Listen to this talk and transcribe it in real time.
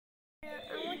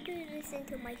listen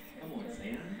to my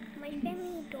sister. My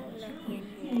family don't love me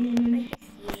anymore. I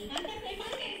just leave.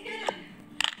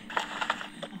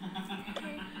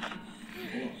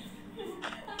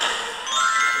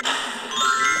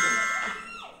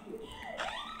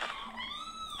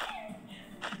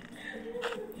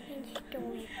 And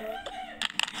storybook.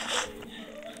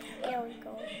 There we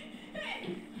go.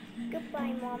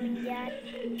 Goodbye, Mom and Dad.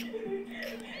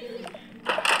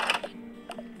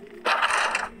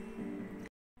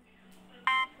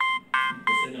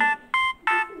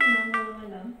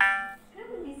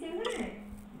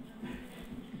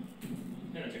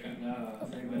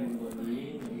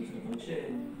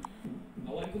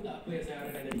 Awak ikut tak apa yang saya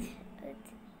arahkan tadi?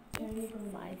 It's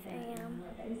 5 a.m.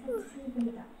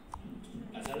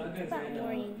 Tak salah kan saya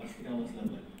nak pastikan awak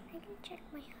selamat? I can check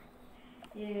my honey.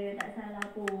 Ya, tak salah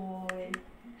pun.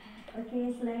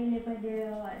 Okey, selain daripada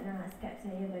awak nak Skype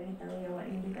saya bagi tahu yang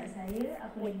awak rindu kat saya,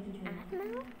 apa lagi tujuan?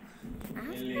 Aphmau?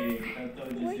 Eleh,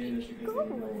 kata je saya nak cakap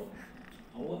dengan awak.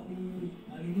 Awak ni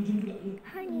ahli hujung juga ke?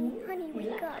 Honey,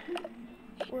 wake up.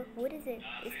 What is it?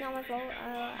 It's not my fault.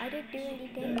 I didn't do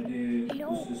anything.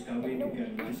 No,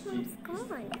 Aphmau's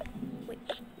gone. Wait,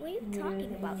 what are you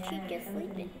talking about? She's just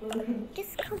sleeping.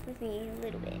 Just come with me a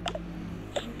little bit.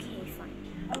 Okay, fine.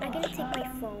 I'm gonna take my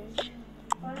phone.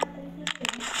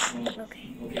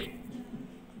 Okay.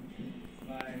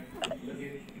 Bye. Love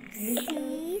you.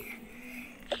 See?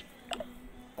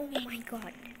 Oh my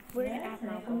god. Where did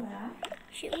Aphmau go?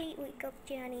 Should we wake up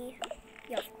Johnny?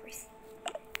 Yeah, of course.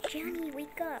 Johnny,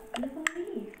 wake up. Oh,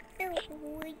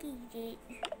 what is it?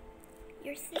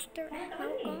 Your sister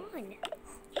Aphmau gone.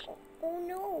 Oh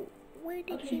no. Where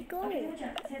did she go?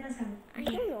 I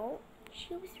don't know.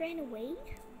 She was ran away?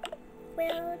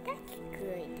 Well, that's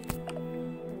good.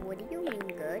 What do you mean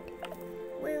good?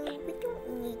 Well, we don't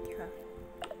need her.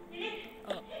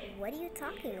 Oh, what are you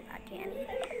talking about, Johnny?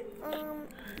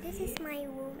 This is my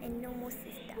room and no more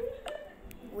sister.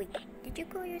 Wait, did you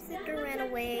call your sister ran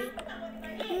away?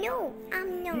 No,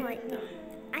 I'm not.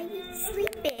 Are you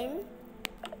sleeping?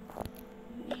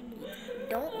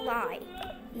 Don't lie.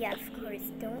 Yeah, of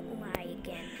course, don't lie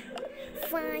again.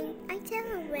 Fine, I tell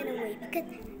her ran away because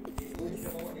she's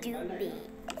stupid.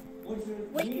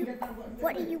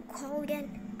 What do you call them?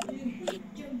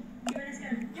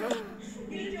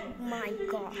 My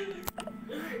god.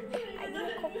 I need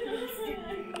to call police.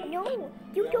 No,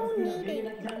 you don't need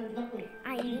it.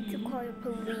 I need to call the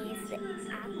police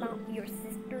about your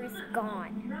sister's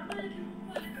gone.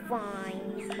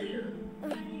 Fine.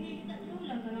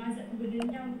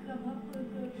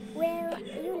 Well,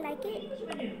 you like it?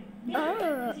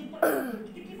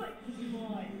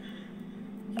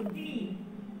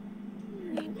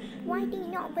 Why do you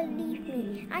not believe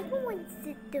me? I don't want to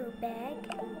sit there back.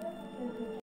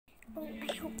 Oh,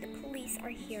 I hope the police are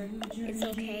here. It's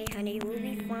okay, honey. We'll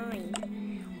be fine.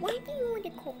 Why do you want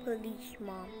to call police,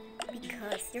 Mom?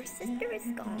 Because your sister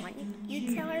is gone.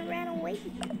 You tell her ran away.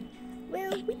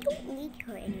 Well, we don't need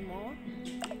her anymore.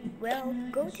 Well,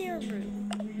 go to your room.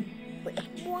 But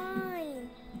why?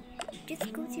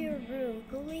 Just go to your room.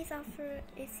 Police officer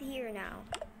is here now.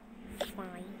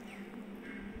 Fine.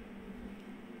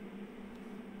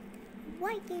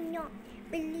 Why do you not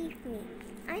believe me?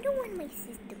 I don't want my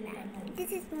sister back.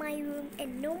 This is my room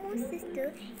and no more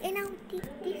sister. And this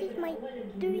is my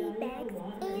 3 bags.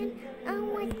 And I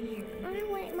want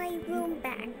my room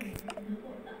back.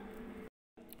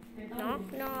 Knock,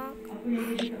 knock.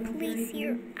 Please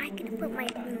here. I can put my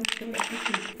room to bed.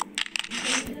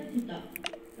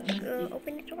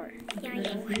 Open the door. Yeah, I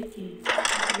know.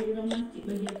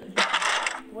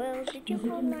 Well, did you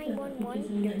call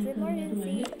 911? There's an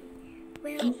emergency.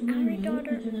 Well, our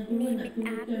daughter named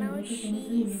Aphmau,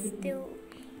 she's still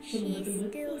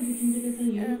 8.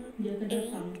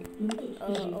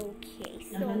 Okay,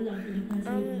 so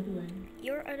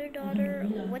your other daughter,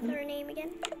 what's her name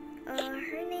again?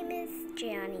 Her name is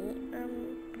Gianni.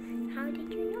 How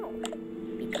did you know?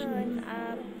 Because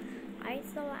I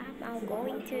saw Aphmau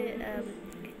going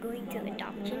to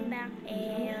adoption back,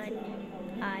 and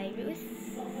I was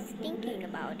thinking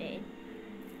about it.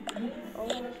 Oh,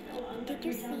 did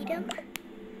you see them?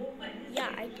 Yeah,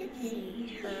 I did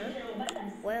see her.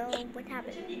 Well, what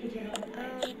happened?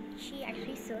 She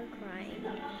actually saw her crying.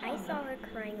 I saw her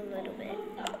crying a little bit.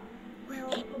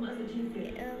 Well,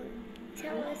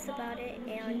 tell us about it,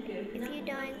 and if you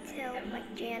don't tell like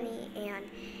Janny, and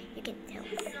you can tell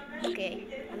us. Okay,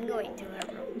 I'm going to her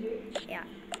room. Yeah.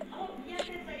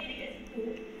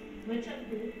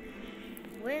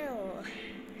 Well,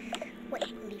 what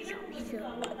police officer?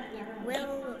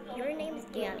 Well, your name is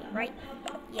Janny, right?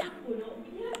 Yeah.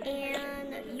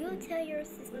 And you tell your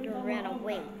sister ran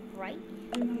away, right?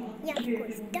 Yeah, of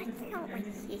course. That's not my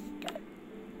sister.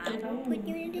 I will put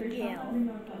you in the jail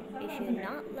if you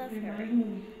not love her.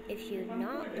 If you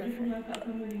not love her.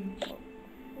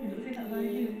 Okay,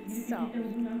 sorry.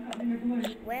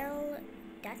 Well,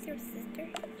 that's your sister?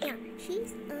 Yeah,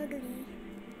 she's ugly.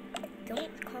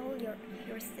 Don't call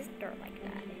your sister like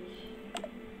that.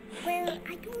 Well,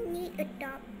 I don't need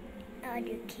adopt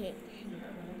other kid.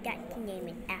 That's the name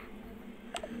is Aphmau.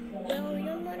 Well,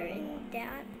 your mother and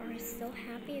dad are so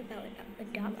happy about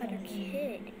adopt other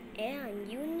kid,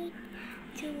 and you need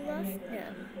to love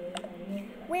them.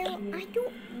 Well, I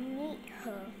don't need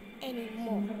her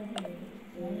anymore.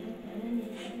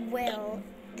 Well,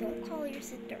 don't call your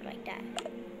sister like that.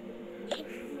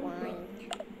 Fine.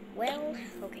 Well,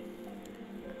 okay.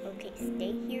 Okay,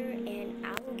 stay here and I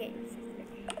will get your sister.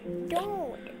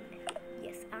 Don't!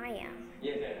 Yes, I am.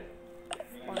 Yes,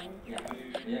 Fine. Ya,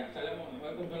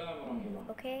 Assalamualaikum warahmatullahi.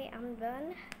 Okay, I'm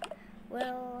done.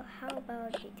 Well, how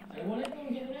about the talk?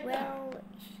 Well,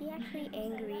 she actually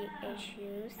angry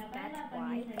issues, that's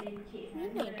why.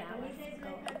 We know that, let's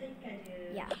go.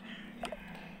 Yeah.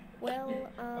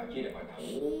 Well,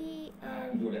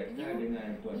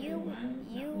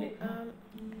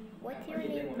 what's your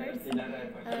name first?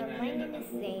 My name is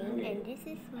Zane, and this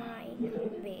is my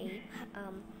babe,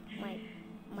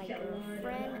 my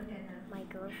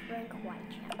girlfriend, Kwai.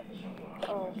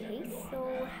 Okay, so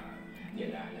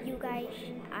you guys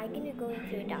are gonna go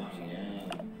into adoption.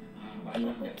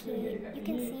 Okay, you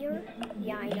can see her?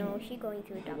 Yeah, I know, she's going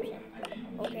to adoption.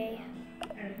 Okay,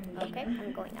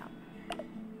 I'm going out.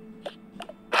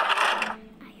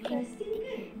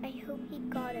 I hope he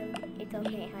got him. It's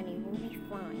okay, honey, we'll be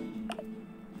fine.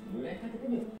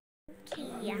 Okay,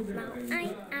 yeah, now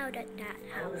I'm out of that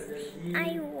house.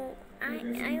 I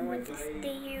want to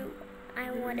stay here. I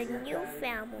want a new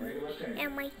family,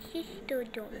 and my sister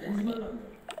don't want it.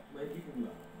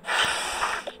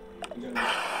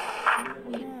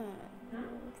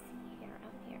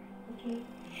 Here.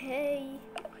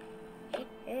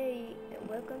 Hey,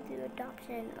 welcome to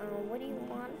adoption. What do you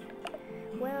want?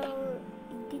 Well,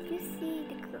 did you see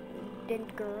the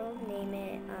girl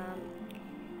named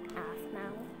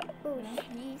Aphmau? Oh,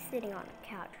 she's sitting on a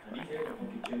couch right now.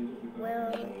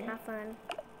 Well, have fun.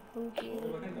 Okay.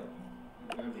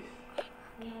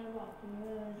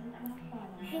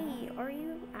 Hey, are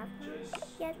you Aphmau?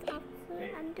 Yes, officer.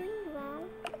 I'm doing wrong.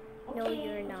 No,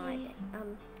 you're not.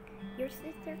 Your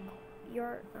sister,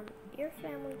 your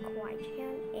family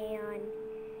Kwai-chan, and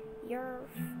your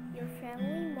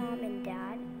family mom and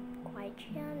dad,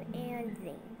 Kwai-chan and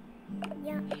Zane.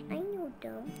 Yeah, I know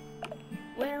them.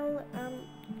 Well,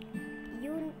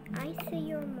 I see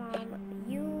your mom,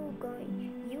 you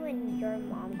and your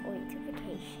mom going to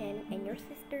vacation, and your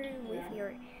sister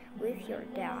with your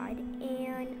dad,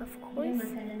 and of course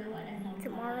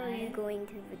tomorrow you're going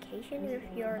to vacation with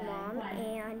your mom,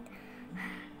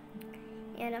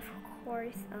 and of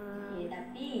course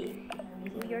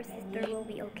your sister will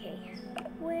be okay.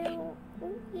 Well,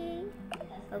 okay.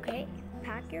 Okay,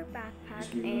 pack your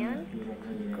backpack and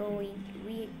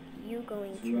you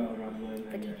going to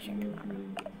vacation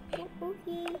tomorrow.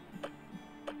 Okay.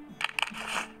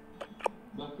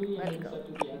 Let's go.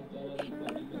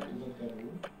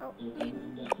 Oh.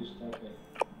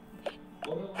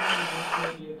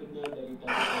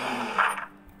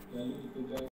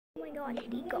 Oh my god,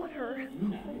 he got her.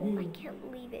 Oh, I can't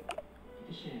believe it.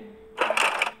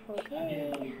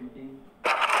 Okay.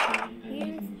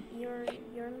 Here's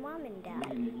your mom and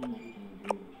dad.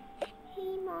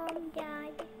 Hey mom,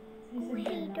 dad. Oh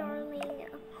hey darling.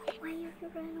 Why have you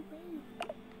run away?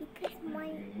 Because my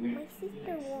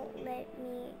sister won't let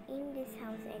me in this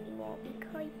house anymore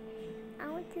because I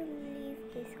want to leave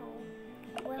this home.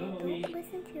 Well, don't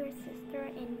listen to your sister,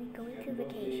 and we're going to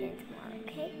vacation tomorrow,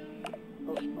 okay?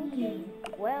 Oh, okay.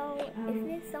 Well,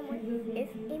 if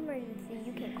emergency,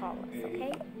 you can call us,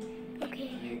 okay? Okay,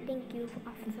 thank you,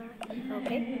 officer.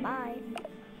 Okay, bye.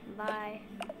 Bye.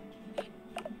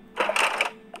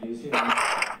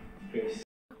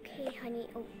 Okay, honey.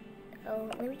 Oh,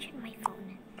 let me check my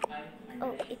phone.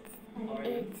 Oh, it's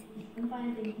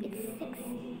 6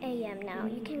 a.m. now.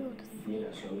 You can go to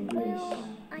sleep. Well,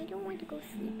 I don't want to go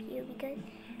sleep here because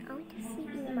I want to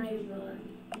sleep in my room.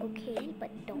 Okay, but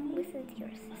don't listen to your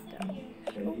sister.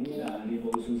 Okay.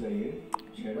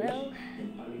 Well,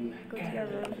 go to your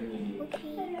room.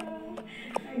 Okay.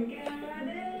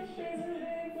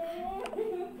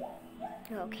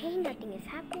 Okay, nothing has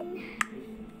happened.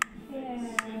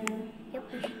 Yep,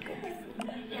 we should go to sleep.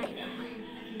 Yeah, I know.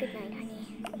 Good night, honey.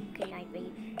 Good night,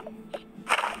 babe.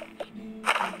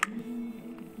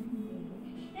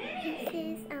 Hey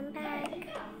sis, I'm back.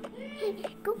 Hey,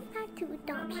 go back.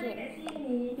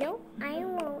 vacation. No, I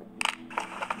won't.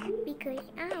 Because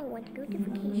I want to go to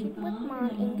vacation with Mom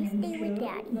and you stay with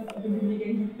Daddy.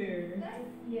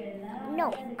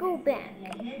 No, go back.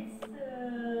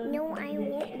 No, I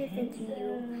won't listen to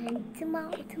you.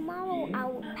 Tomorrow I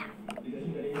will pack.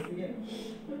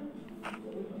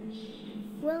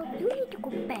 Well, you need to go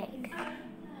back.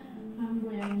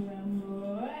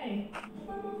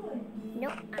 No,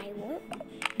 I won't.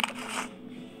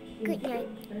 Good night.